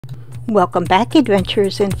Welcome back,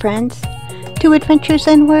 adventurers and friends, to Adventures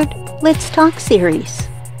Inward Let's Talk series.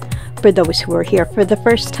 For those who are here for the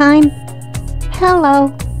first time,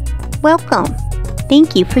 hello, welcome.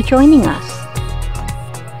 Thank you for joining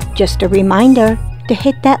us. Just a reminder to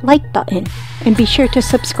hit that like button and be sure to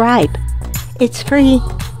subscribe. It's free.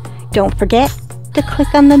 Don't forget to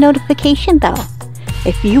click on the notification bell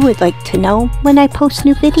if you would like to know when I post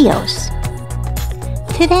new videos.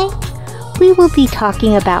 Today, we will be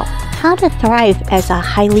talking about how to thrive as a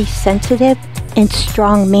highly sensitive and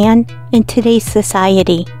strong man in today's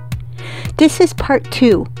society. This is part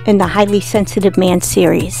 2 in the Highly Sensitive Man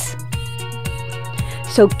series.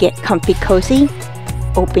 So get comfy cozy,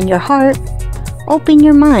 open your heart, open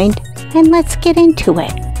your mind, and let's get into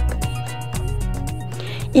it.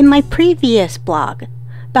 In my previous blog,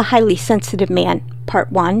 The Highly Sensitive Man,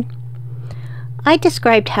 Part 1, I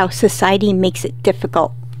described how society makes it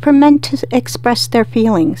difficult for men to express their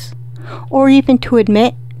feelings, or even to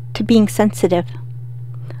admit to being sensitive.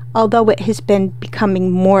 Although it has been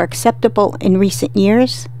becoming more acceptable in recent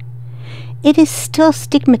years, it is still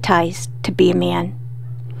stigmatized to be a man.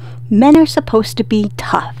 Men are supposed to be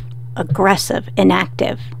tough, aggressive, and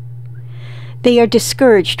active. They are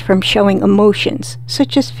discouraged from showing emotions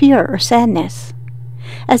such as fear or sadness,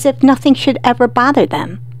 as if nothing should ever bother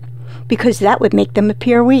them, because that would make them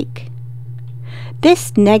appear weak.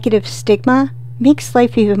 This negative stigma makes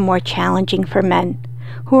life even more challenging for men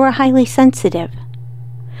who are highly sensitive.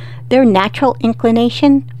 Their natural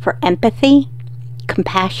inclination for empathy,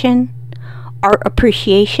 compassion, art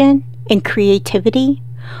appreciation, and creativity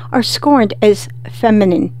are scorned as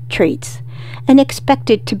feminine traits and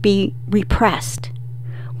expected to be repressed,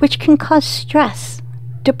 which can cause stress,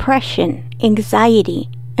 depression, anxiety,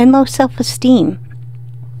 and low self-esteem.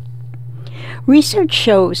 Research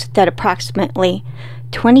shows that approximately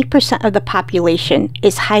 20% of the population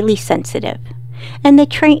is highly sensitive, and the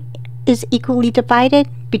trait is equally divided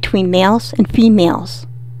between males and females.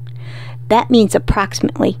 That means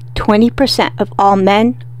approximately 20% of all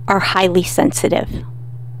men are highly sensitive.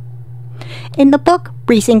 In the book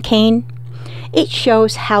Raising Cain, it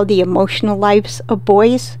shows how the emotional lives of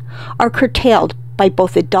boys are curtailed by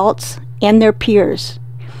both adults and their peers,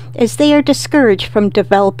 as they are discouraged from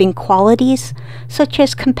developing qualities such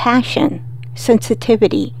as compassion,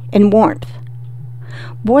 sensitivity, and warmth.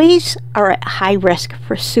 Boys are at high risk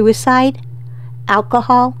for suicide,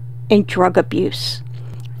 alcohol and drug abuse,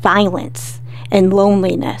 violence, and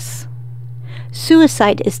loneliness.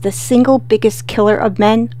 Suicide is the single biggest killer of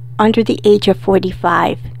men under the age of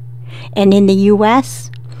 45, and in the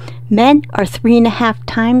U.S., men are 3.5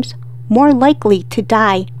 times more likely to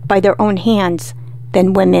die by their own hands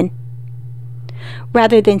than women.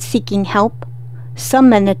 Rather than seeking help, some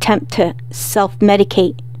men attempt to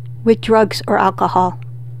self-medicate with drugs or alcohol.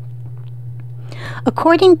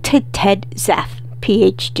 According to Ted Zeff,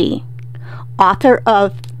 PhD, author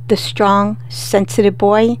of The Strong, Sensitive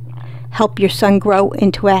Boy, Help Your Son Grow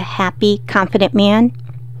into a Happy, Confident Man,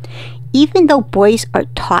 even though boys are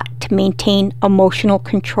taught to maintain emotional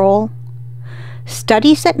control,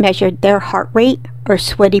 studies that measured their heart rate or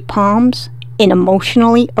sweaty palms in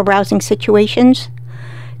emotionally arousing situations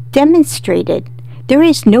demonstrated there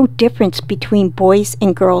is no difference between boys'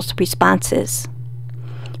 and girls' responses.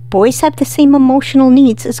 Boys have the same emotional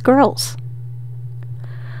needs as girls.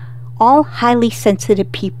 All highly sensitive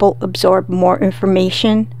people absorb more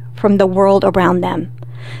information from the world around them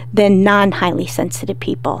than non-highly sensitive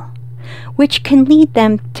people, which can lead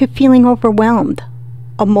them to feeling overwhelmed,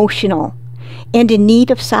 emotional, and in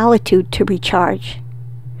need of solitude to recharge.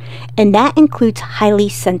 And that includes highly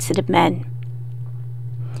sensitive men.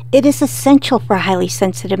 It is essential for highly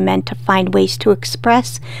sensitive men to find ways to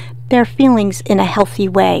express their feelings in a healthy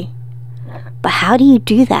way. But how do you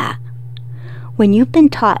do that? When you've been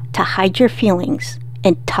taught to hide your feelings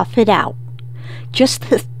and tough it out, just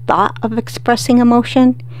the thought of expressing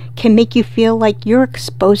emotion can make you feel like you're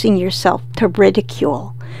exposing yourself to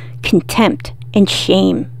ridicule, contempt, and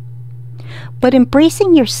shame. But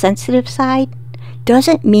embracing your sensitive side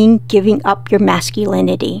doesn't mean giving up your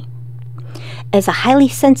masculinity. As a highly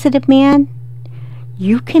sensitive man,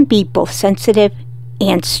 you can be both sensitive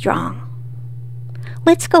and strong.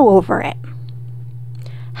 Let's go over it.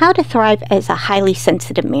 How to thrive as a highly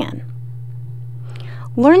sensitive man.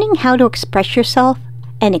 Learning how to express yourself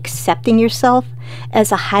and accepting yourself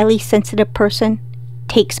as a highly sensitive person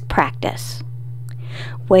takes practice.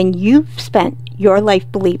 When you've spent your life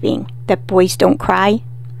believing that boys don't cry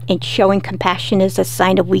and showing compassion is a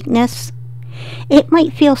sign of weakness, it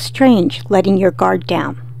might feel strange letting your guard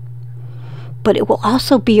down, but it will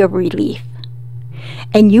also be a relief,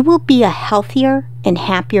 and you will be a healthier and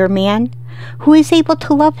happier man who is able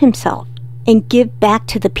to love himself and give back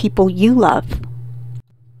to the people you love.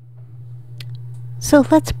 So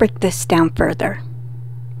let's break this down further.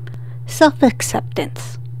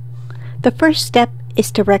 Self-acceptance. The first step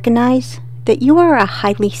is to recognize that you are a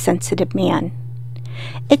highly sensitive man.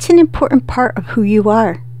 It's an important part of who you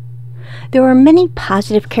are. There are many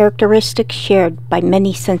positive characteristics shared by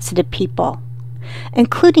many sensitive people,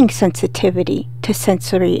 including sensitivity to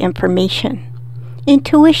sensory information,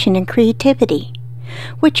 intuition, and creativity,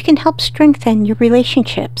 which can help strengthen your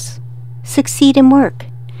relationships, succeed in work,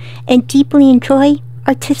 and deeply enjoy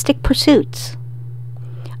artistic pursuits.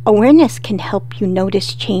 Awareness can help you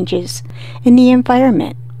notice changes in the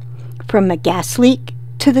environment, from a gas leak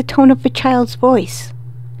to the tone of a child's voice.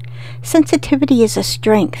 Sensitivity is a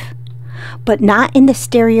strength, but not in the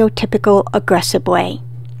stereotypical aggressive way.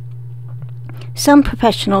 Some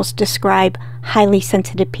professionals describe highly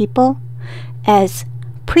sensitive people as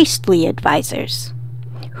priestly advisors,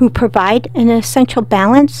 who provide an essential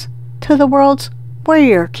balance to the world's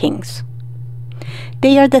warrior kings.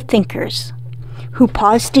 They are the thinkers, who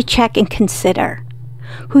pause to check and consider,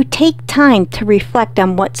 who take time to reflect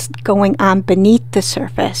on what's going on beneath the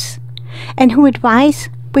surface, and who advise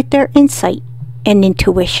with their insight and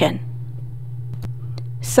intuition.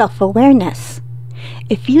 Self-awareness.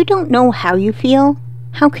 If you don't know how you feel,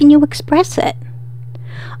 how can you express it?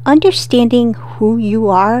 Understanding who you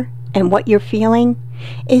are and what you're feeling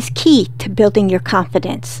is key to building your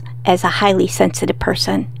confidence as a highly sensitive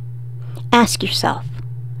person. Ask yourself,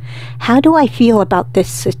 how do I feel about this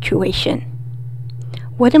situation?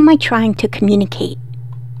 What am I trying to communicate?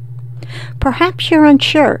 Perhaps you're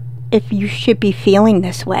unsure if you should be feeling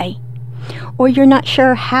this way, or you're not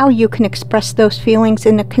sure how you can express those feelings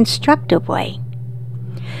in a constructive way.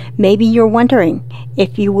 Maybe you're wondering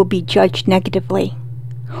if you will be judged negatively,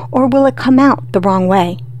 or will it come out the wrong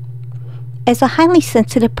way? As a highly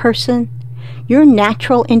sensitive person, your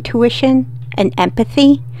natural intuition and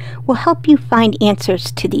empathy will help you find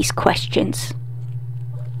answers to these questions.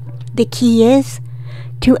 The key is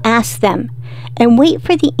to ask them and wait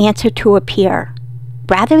for the answer to appear,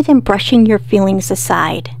 rather than brushing your feelings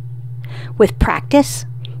aside. With practice,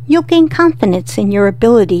 you'll gain confidence in your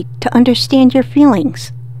ability to understand your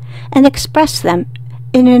feelings and express them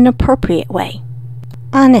in an appropriate way.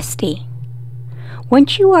 Honesty.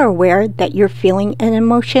 Once you are aware that you're feeling an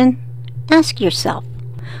emotion, ask yourself,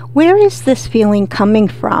 where is this feeling coming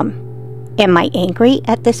from? Am I angry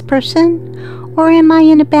at this person? Or am I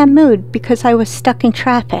in a bad mood because I was stuck in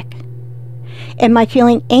traffic? Am I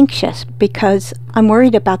feeling anxious because I'm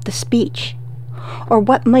worried about the speech? Or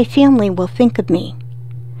what my family will think of me?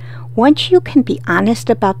 Once you can be honest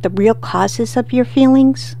about the real causes of your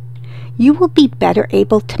feelings, you will be better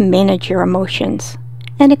able to manage your emotions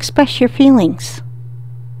and express your feelings.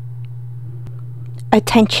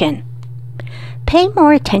 Attention. Pay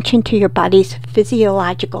more attention to your body's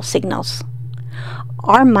physiological signals.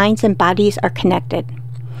 Our minds and bodies are connected,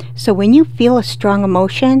 so when you feel a strong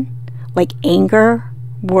emotion, like anger,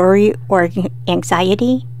 worry, or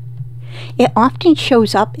anxiety, it often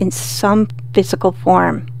shows up in some physical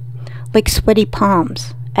form, like sweaty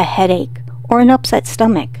palms, a headache, or an upset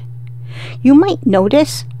stomach. You might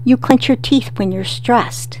notice you clench your teeth when you're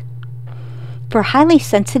stressed. For highly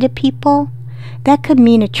sensitive people, that could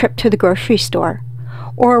mean a trip to the grocery store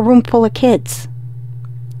or a room full of kids.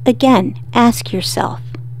 Again, ask yourself,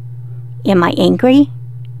 am I angry?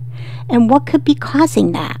 And what could be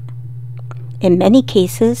causing that? In many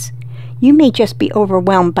cases, you may just be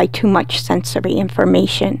overwhelmed by too much sensory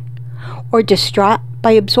information or distraught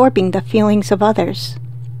by absorbing the feelings of others.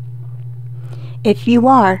 If you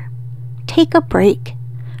are, take a break,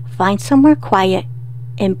 find somewhere quiet,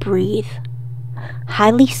 and breathe.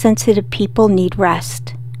 Highly sensitive people need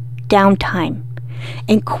rest, downtime,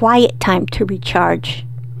 and quiet time to recharge.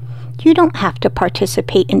 You don't have to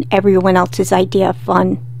participate in everyone else's idea of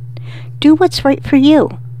fun. Do what's right for you,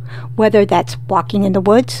 whether that's walking in the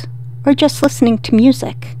woods or just listening to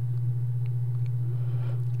music.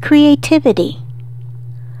 Creativity.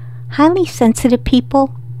 Highly sensitive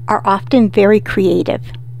people are often very creative.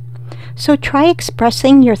 So try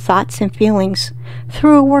expressing your thoughts and feelings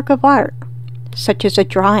through a work of art, such as a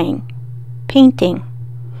drawing, painting,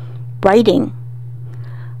 writing,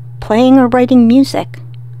 playing or writing music,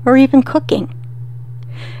 or even cooking.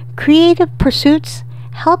 Creative pursuits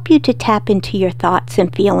help you to tap into your thoughts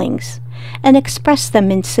and feelings and express them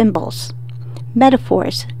in symbols,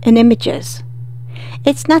 metaphors, and images.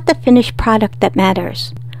 It's not the finished product that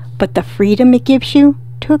matters, but the freedom it gives you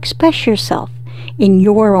to express yourself in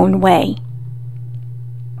your own way.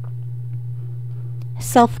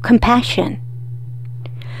 Self-compassion.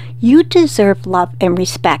 You deserve love and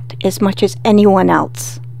respect as much as anyone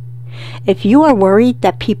else. If you are worried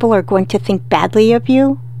that people are going to think badly of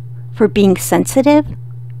you for being sensitive,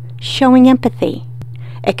 showing empathy,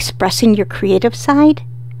 expressing your creative side,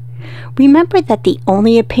 remember that the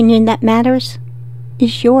only opinion that matters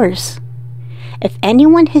is yours. If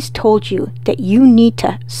anyone has told you that you need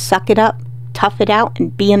to suck it up, tough it out,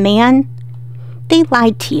 and be a man, they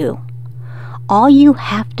lied to you. All you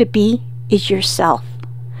have to be is yourself,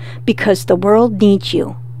 because the world needs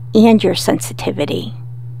you and your sensitivity.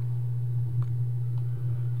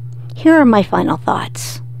 Here are my final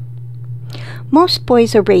thoughts. Most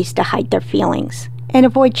boys are raised to hide their feelings and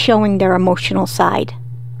avoid showing their emotional side.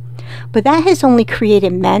 But that has only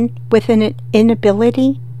created men with an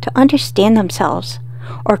inability to understand themselves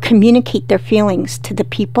or communicate their feelings to the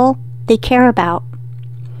people they care about.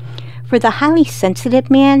 For the highly sensitive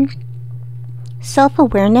man,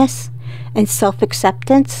 self-awareness and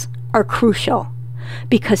self-acceptance are crucial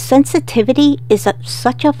because sensitivity is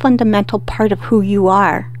such a fundamental part of who you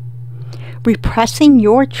are. Repressing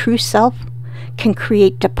your true self can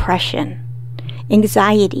create depression,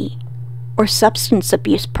 anxiety, or substance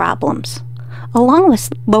abuse problems, along with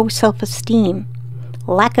low self-esteem,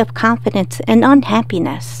 lack of confidence, and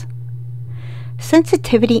unhappiness.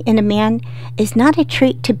 Sensitivity in a man is not a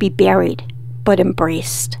trait to be buried, but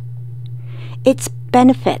embraced. Its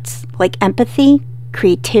benefits, like empathy,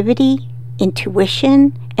 creativity,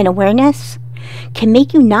 intuition, and awareness, can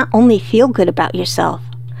make you not only feel good about yourself,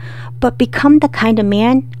 but become the kind of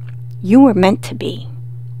man you were meant to be.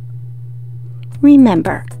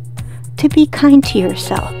 Remember to be kind to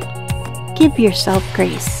yourself, give yourself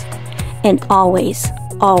grace, and always,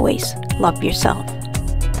 always love yourself.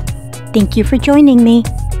 Thank you for joining me.